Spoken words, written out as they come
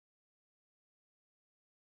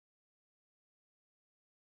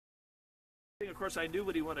course, I knew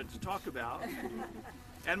what he wanted to talk about.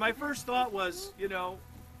 And my first thought was,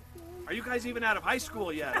 are you guys even out of high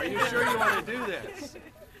school yet? Are you sure you want to do this?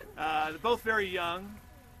 They're both very young,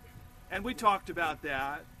 and we talked about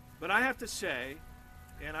that. But I have to say,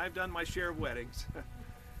 and I've done my share of weddings,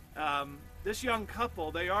 this young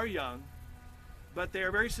couple, they are young, but they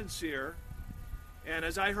are very sincere. And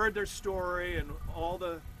as I heard their story and all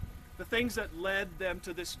the things that led them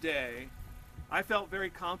to this day, I felt very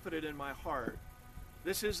confident in my heart.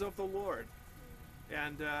 This is of the Lord.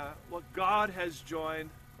 And what God has joined,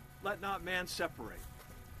 let not man separate.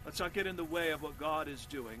 Let's not get in the way of what God is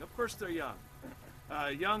doing. Of course, they're young.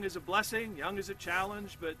 Young is a blessing. Young is a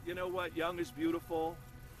challenge. But you know what? Young is beautiful.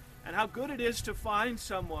 And how good it is to find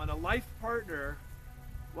someone, a life partner,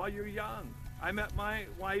 while you're young. I met my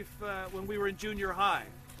wife when we were in junior high.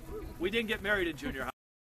 We didn't get married in junior high.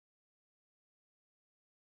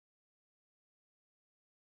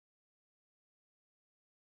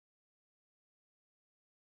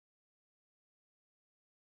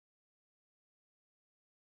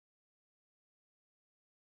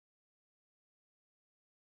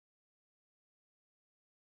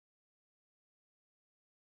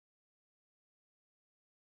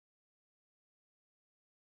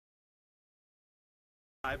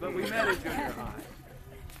 But we met in junior high.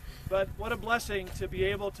 But what a blessing to be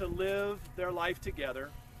able to live their life together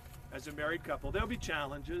as a married couple. There'll be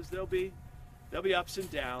challenges, there'll be ups and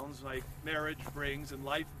downs like marriage brings and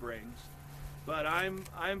life brings. But I'm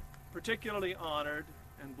particularly honored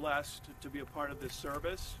and blessed to be a part of this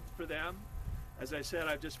service for them. As I said,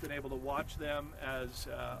 I've just been able to watch them as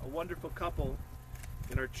a wonderful couple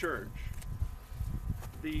in our church.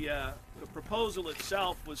 The proposal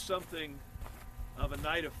itself was something of a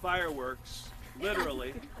night of fireworks,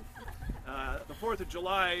 literally. The 4th of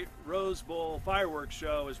July Rose Bowl fireworks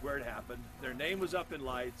show is where it happened. Their name was up in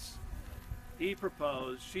lights. He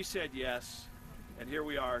proposed, she said yes, and here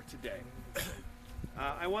we are today.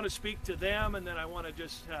 I want to speak to them, and then I want to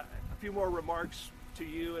just a few more remarks to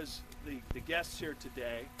you as the guests here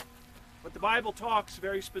today. But the Bible talks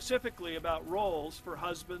very specifically about roles for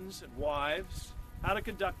husbands and wives, how to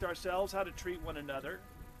conduct ourselves, how to treat one another.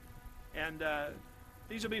 And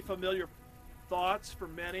these will be familiar thoughts for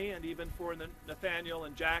many, and even for Nathaniel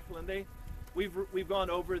and Jacqueline. We've gone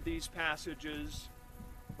over these passages,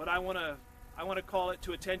 but I want to call it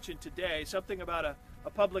to attention today. Something about a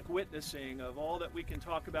public witnessing of all that we can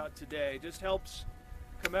talk about today just helps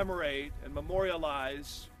commemorate and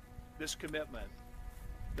memorialize this commitment.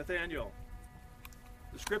 Nathaniel,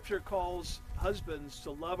 the Scripture calls husbands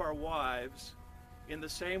to love our wives in the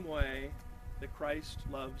same way that Christ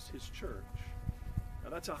loves his church. Now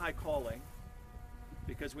that's a high calling,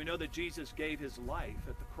 because we know that Jesus gave his life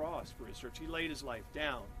at the cross for his church. He laid his life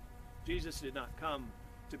down. Jesus did not come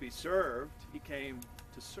to be served. He came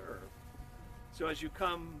to serve. So as you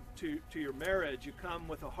come to your marriage, you come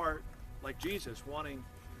with a heart like Jesus, wanting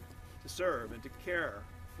to serve and to care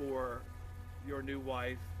for your new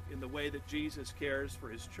wife in the way that Jesus cares for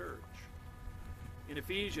his church. In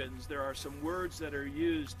Ephesians, there are some words that are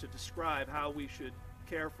used to describe how we should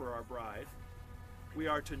care for our bride. We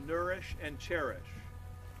are to nourish and cherish.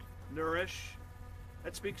 Nourish,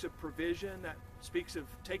 that speaks of provision, that speaks of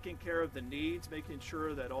taking care of the needs, making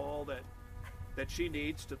sure that all that she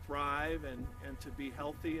needs to thrive and to be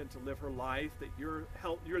healthy and to live her life, that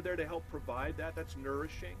you're there to help provide that. That's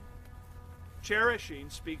nourishing. Cherishing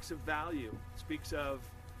speaks of value, speaks of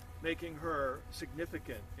making her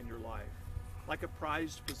significant in your life, like a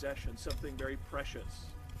prized possession, something very precious.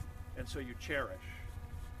 And so you cherish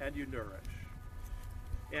and you nourish.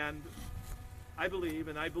 And I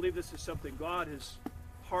believe this is something God has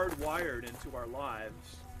hardwired into our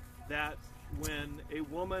lives, that when a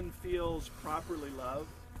woman feels properly loved,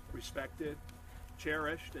 respected,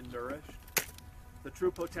 cherished, and nourished, the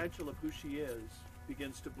true potential of who she is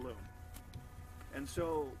begins to bloom. And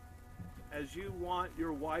so, as you want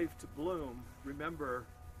your wife to bloom, remember,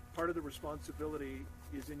 part of the responsibility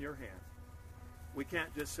is in your hand. We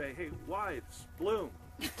can't just say, hey, wives, bloom.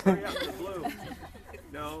 Hurry up to bloom.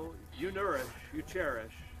 No, you nourish, you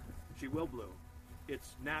cherish, she will bloom.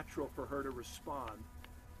 It's natural for her to respond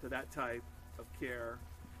to that type of care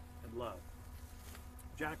and love.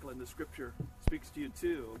 Jacqueline, the Scripture speaks to you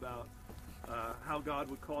too about how God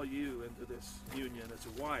would call you into this union as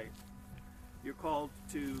a wife. You're called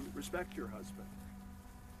to respect your husband.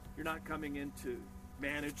 You're not coming in to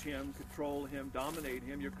manage him, control him, dominate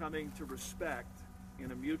him. You're coming to respect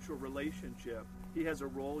in a mutual relationship. He has a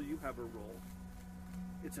role, you have a role.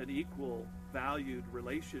 It's an equal, valued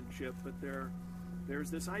relationship, but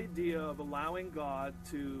there's this idea of allowing God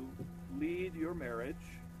to lead your marriage,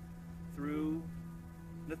 through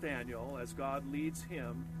Nathaniel, as God leads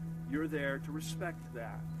him, you're there to respect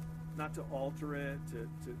that, not to alter it, to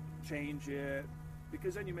change it,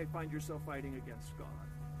 because then you may find yourself fighting against God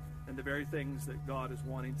and the very things that God is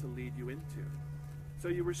wanting to lead you into. So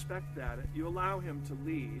you respect that. You allow him to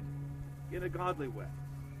lead in a godly way.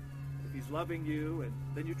 If he's loving you, and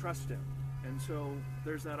then you trust him. And so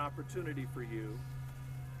there's that opportunity for you.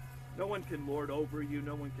 No one can lord over you.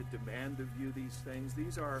 No one can demand of you these things.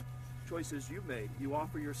 These are choices you make. You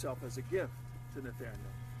offer yourself as a gift to Nathaniel.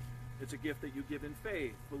 It's a gift that you give in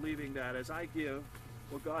faith, believing that as I give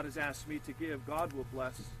what God has asked me to give, God will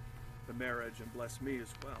bless the marriage and bless me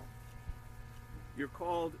as well. You're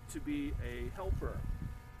called to be a helper.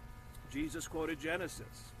 Jesus quoted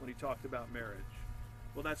Genesis when he talked about marriage.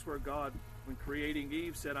 Well, that's where God, when creating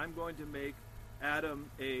Eve, said, I'm going to make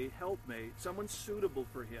Adam a helpmate, someone suitable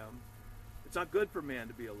for him. It's not good for man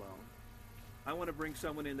to be alone. I want to bring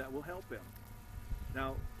someone in that will help him.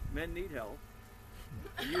 Now, men need help.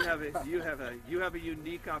 And you have a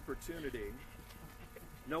unique opportunity.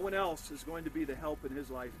 No one else is going to be the help in his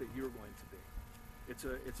life that you're going to be.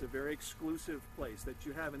 It's a very exclusive place that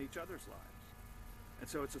you have in each other's lives. And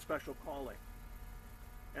so it's a special calling.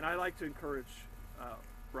 And I like to encourage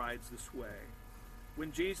brides this way.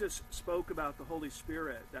 When Jesus spoke about the Holy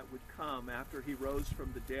Spirit that would come after he rose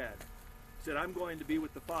from the dead, he said, I'm going to be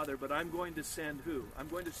with the Father, but I'm going to send who? I'm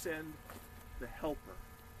going to send the helper,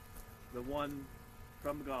 the one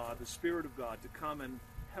from God, the Spirit of God, to come and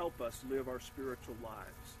help us live our spiritual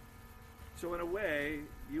lives. So in a way,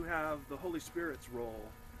 you have the Holy Spirit's role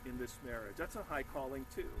in this marriage. That's a high calling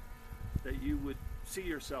too, that you would see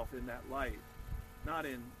yourself in that light, not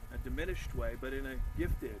in a diminished way, but in a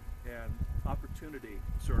gifted and opportunity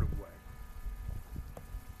sort of way.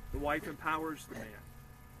 The wife empowers the man.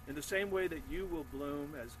 In the same way that you will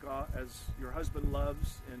bloom as your husband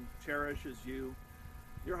loves and cherishes you,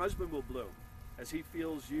 your husband will bloom as he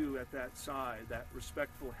feels you at that side, that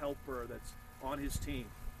respectful helper that's on his team.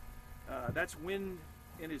 That's wind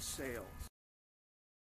in his sails.